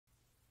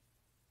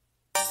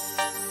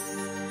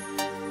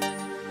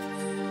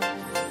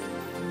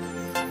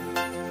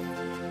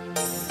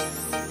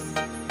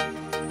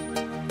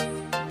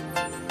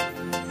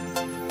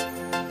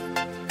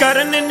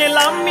करन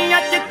नीलामियां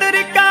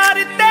चित्रकार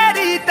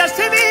तेरी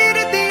तस्वीर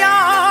दियां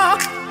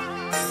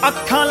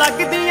अखां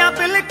लगदियां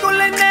बिल्कुल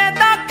ने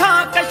दाखां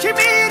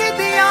कश्मीर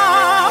दियां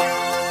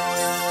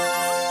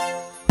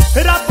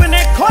रब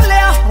ने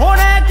खोलिया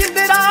होना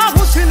जिंदरा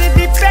हुस्न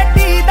दी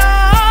पेटी दा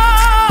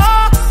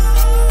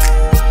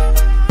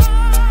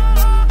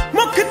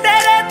मुख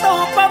तेरे तो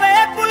पवे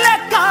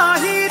भुलेखा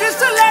हीर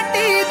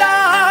सलेटी दा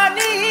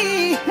नी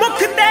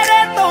मुख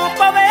तेरे तो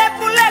पवे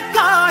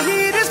भुलेखा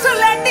हीर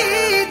सलेटी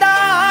दा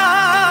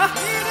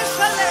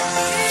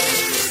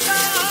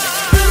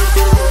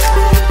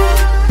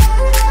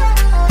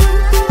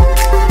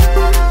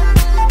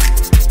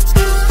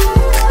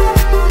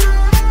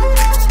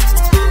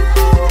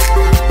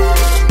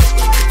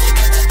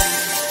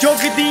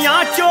चुगदियां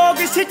चोग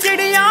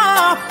सिचड़ियां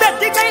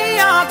भज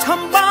गईयां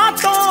खंबा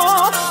तो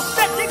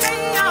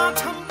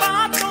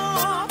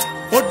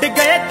उड़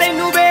गए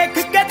तेनू वेख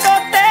के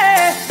तोते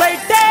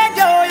बैठे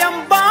जो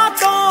अंबा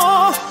तो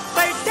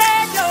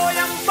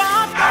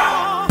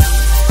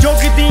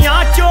चुगदियां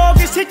चोग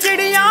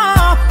सिचड़ियां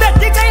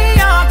भज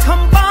गईयां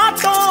खंबा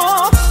तो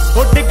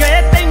उड़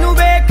गए तेनू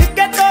वेख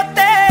के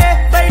तोते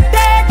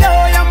बैठे जो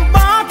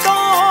अंबा तो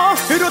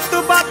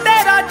रुतबा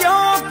तेरा जो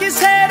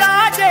किसे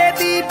राजे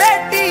दी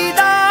बेटी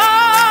दा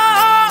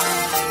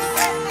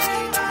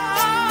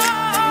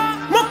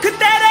मुख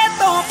तेरे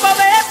तो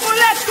पवे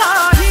भुलेखा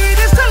हीर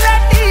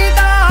सलेटी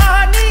दा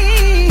नी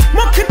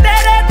मुख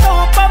तेरे तो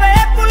पवे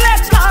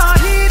भुलेखा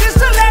हीर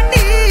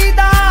सलेटी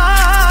दा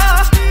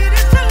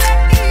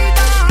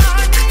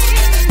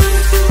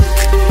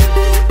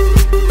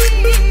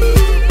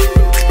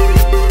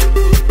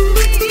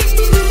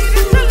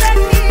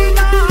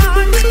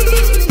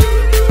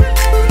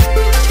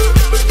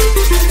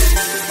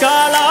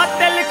काला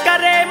तिल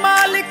करे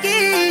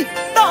मालकी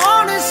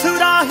तौण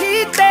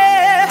सुराही ते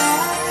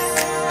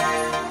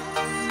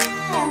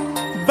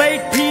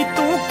बैठी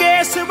तू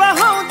केस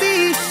वहाउंदी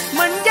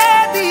मंजे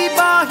दी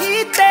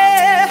बाही ते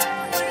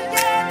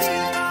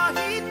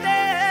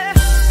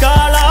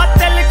काला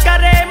तिल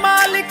करे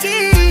मालकी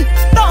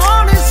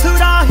तौण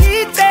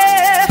सुराही ते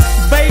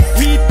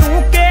बैठी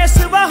तू केस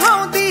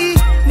वहाउंदी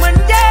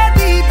मंजे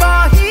दी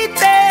बाही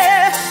ते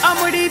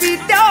अमड़ी भी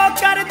त्यो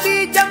करदी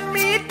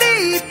जम्मी दी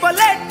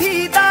पलेठी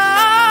दा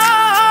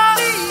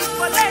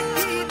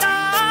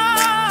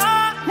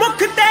मुख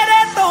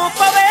तेरे तो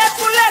पवे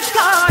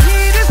भुलेखा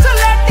हीर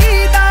सलेटी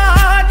दा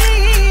नी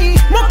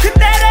मुख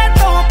तेरे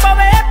तो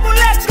पवे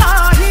भुलेखा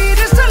हीर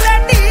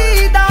सलेटी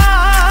दा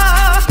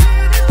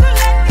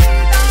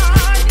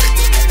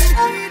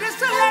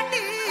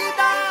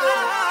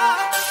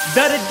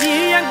दर्जी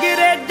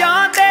अंग्रेजां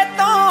दे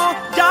तो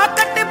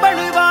जाकट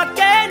बनवा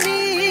के नी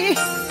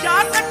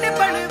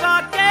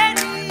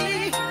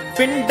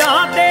पिंडां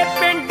दे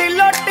पिंड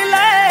लुट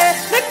ले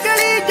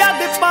निकली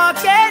जद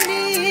पाके नी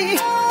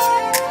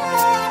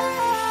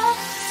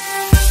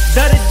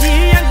दर्जी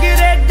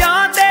अंग्रेजां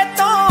दे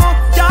तो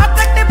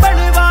जाकट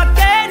बनवा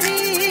के नी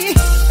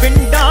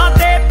पिंडां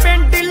दे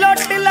पिंड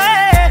लुट ले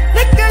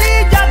निकली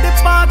जद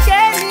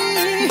पाके नी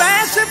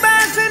बैस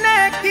बैस ने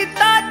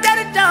कीता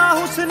चर्चा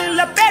हुस्न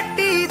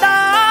लपेटी दा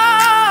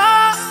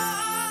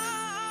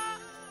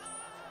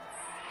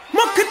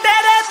मुख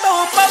तेरे तो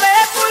पवे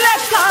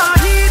भुलेखा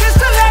हीर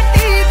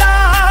सलेटी दा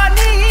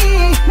नी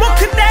मुख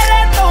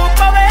तेरे तो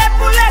पवे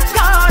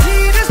भुलेखा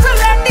हीर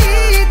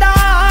सलेटी दा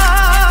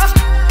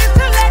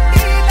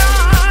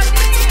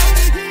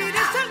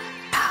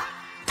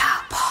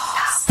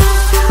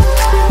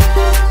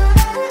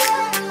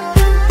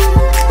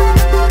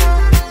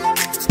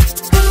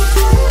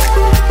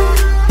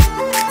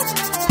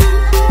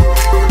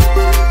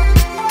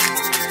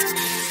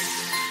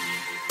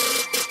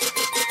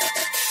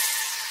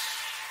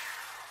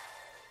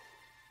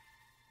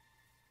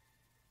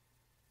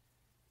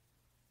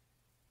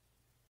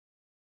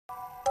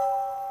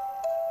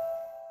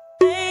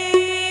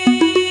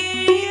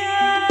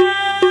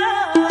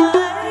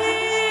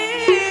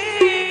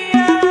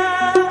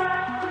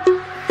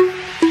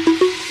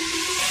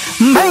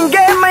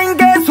महंगे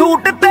महंगे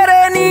सूट तेरे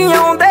नहीं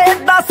आउंदे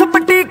 10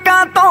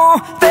 बटीकां तो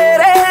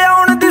तेरे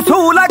आउण दी सू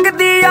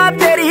लगदी आ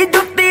तेरी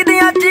जुत्ती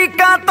दियां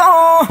चीकां तो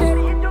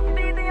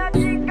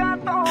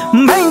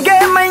महंगे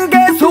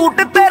महंगे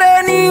सूट तेरे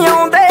नहीं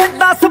आउंदे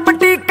 10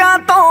 बटीकां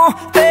तो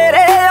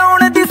तेरे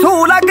आउण दी सू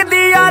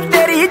लगदी आ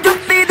तेरी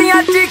जुत्ती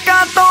दियां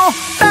चीकां तो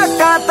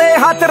टाकां ते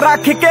हथ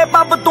रख के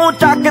पब तू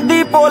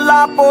चकदी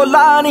पोला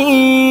पोला नी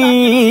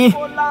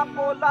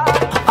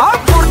आ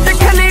बुर्ज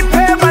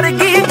खलीफे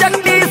वर्गी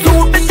जट्टी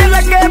सूट च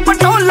लगे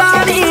पटोला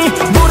नी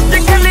बुर्ज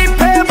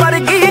खलीफे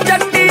वर्गी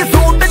जट्टी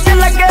सूट च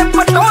लगे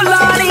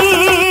पटोला नी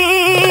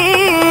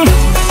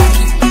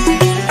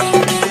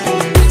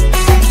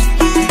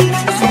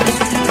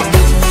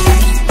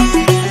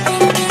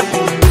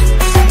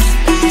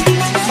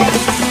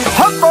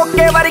हो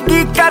कोके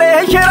वर्गी करे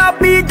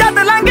शराबी जद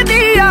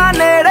लंघदी आ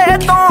नेड़े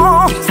तो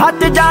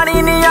सच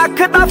जानी नी अख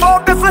दा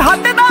फोकस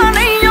हटदा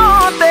नहीं ओ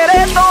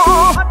तेरे तो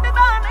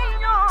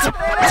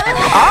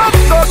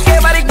आपको के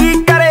वर्गी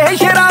करे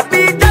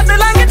शराबी जद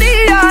लंघदी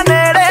आ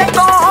नेड़े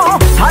तो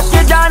सच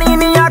जानी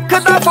नी अख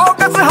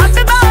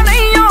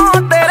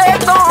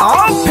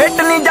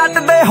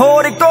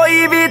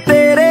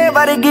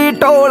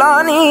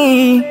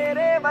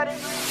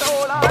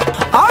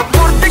आ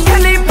बुर्ज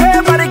खलीफे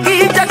वर्गी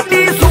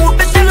जट्टी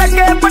सूट च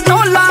लगे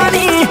पटोला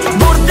नी,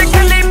 बुर्ज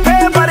खलीफे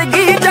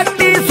वर्गी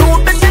जट्टी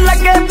सूट च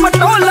लगे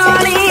पटोला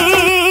नी।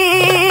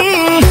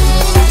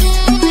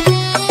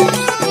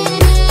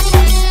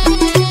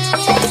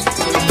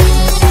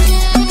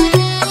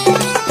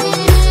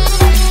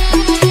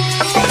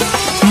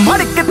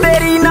 मड़क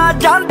तेरी ना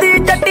जांदी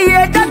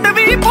जट्टीए जट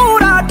भी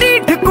पूरा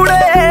ढीठ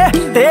कुड़े,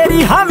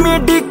 तेरी हामी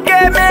डिक्के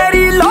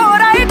मेरी लो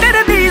राइडर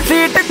दी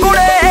सीट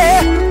कुड़े।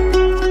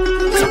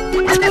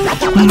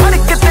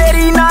 मड़क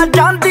तेरी ना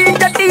जांदी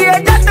जट्टीए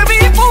जट भी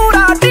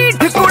पूरा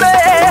ढीठ कुड़े,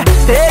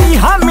 तेरी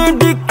हामी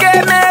डिक्के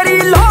मेरी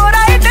लो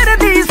राइडर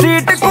दी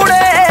सीट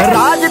कुड़े।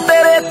 राज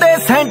तेरे ते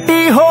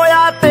सेंटी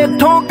होया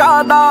तेथों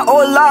कादा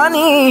ओला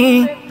नी,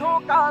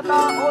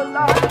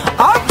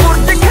 आ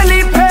बुर्ज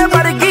खलीफे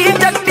वर्गी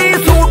जट्टी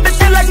सूट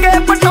च लगे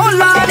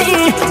पटोला नी,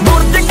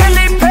 बुर्ज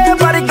खलीफे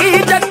वर्गी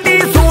जट्टी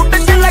सूट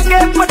च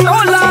लगे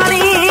पटोला नी।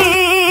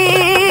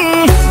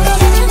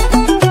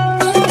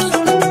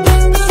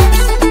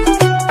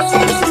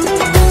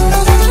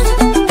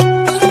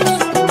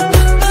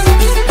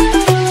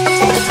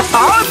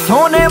 आ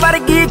सोने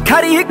वर्गी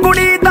खरी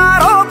कुड़ी दा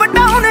रोब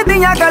टाउन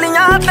दियां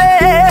गलियां ते,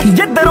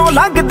 जिधरों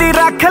लगदी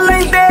रख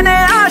लैंदे ने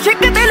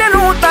आशिक दिल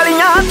नूं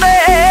तलियां ते।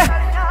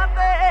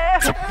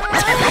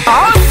 आ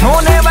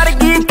सोने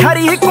वर्गी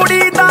खरी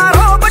कुड़ी दा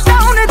रोब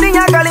टाउन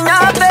दियां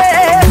गलियां ते,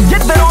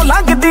 जिधरों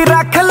लगदी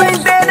रख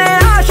लैंदे ने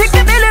आशिक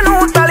दिल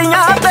नूं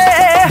तलियां ते।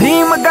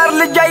 ड्रीम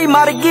गर्ल जई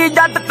मरगी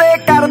जट ते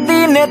करदी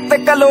नित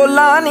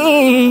कलोला नी,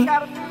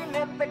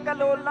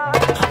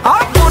 आ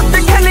बुर्ज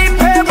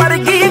खलीफे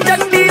वर्गी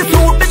जट्टी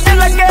सूट च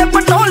लगे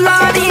पटोला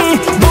नी,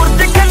 बुर्ज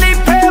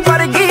खलीफे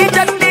वर्गी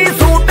जट्टी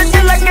सूट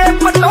च लगे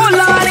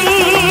पटोला नी।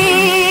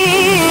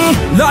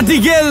 लाडी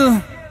गिल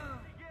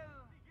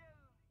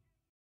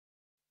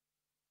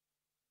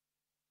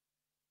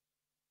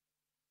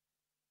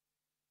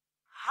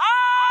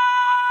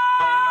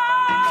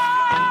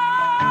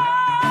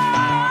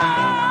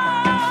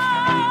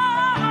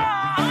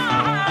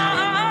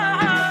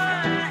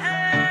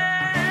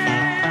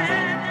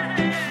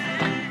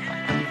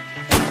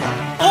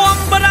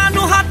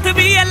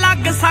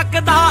लग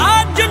सकदा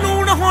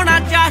जनून होना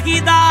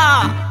चाहिदा,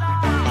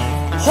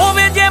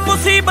 होवे जे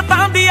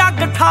मुसीबतां दी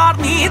अग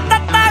ठारनी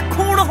तत्ता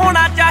खून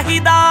होना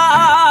चाहिदा।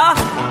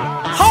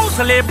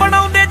 हौसले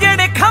बनाउंदे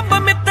जेड़े खंभ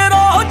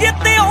मित्रो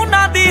जित्ते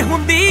उन्हां दी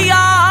हुंदी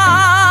आ,